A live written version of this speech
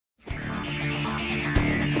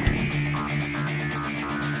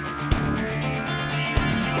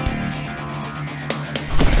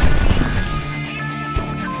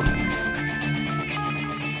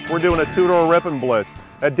We're doing a two-door rip and blitz,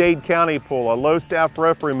 a Dade County pull, a low staff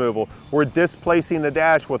rough removal. We're displacing the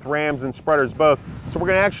dash with rams and spreaders both. So we're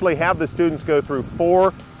going to actually have the students go through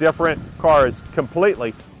 4 different cars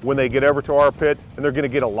completely when they get over to our pit, and they're going to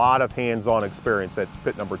get a lot of hands-on experience at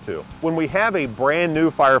pit number 2. When we have a brand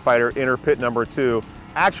new firefighter enter pit number 2,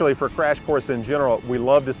 actually for Crash Course in general, we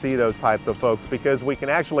love to see those types of folks because we can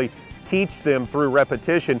actually teach them through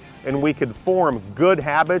repetition, and we can form good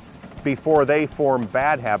habits before they form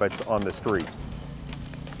bad habits on the street.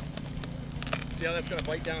 See how that's going to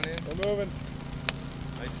bite down in? We're moving.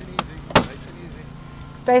 Nice and easy. Nice and easy.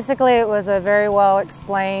 Basically, it was a very well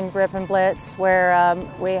explained rip and blitz where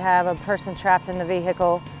we have a person trapped in the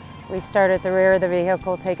vehicle. We start at the rear of the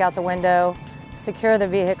vehicle, take out the window, secure the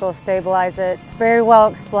vehicle, stabilize it. Very well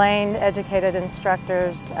explained, educated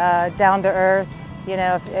instructors, down to earth. You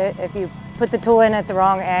know, if you put the tool in at the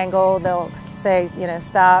wrong angle, they'll say, you know,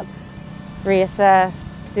 stop, reassess,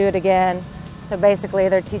 do it again. So basically,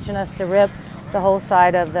 they're teaching us to rip the whole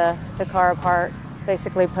side of the car apart,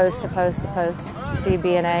 basically post to post to post, C,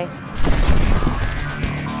 B, and A.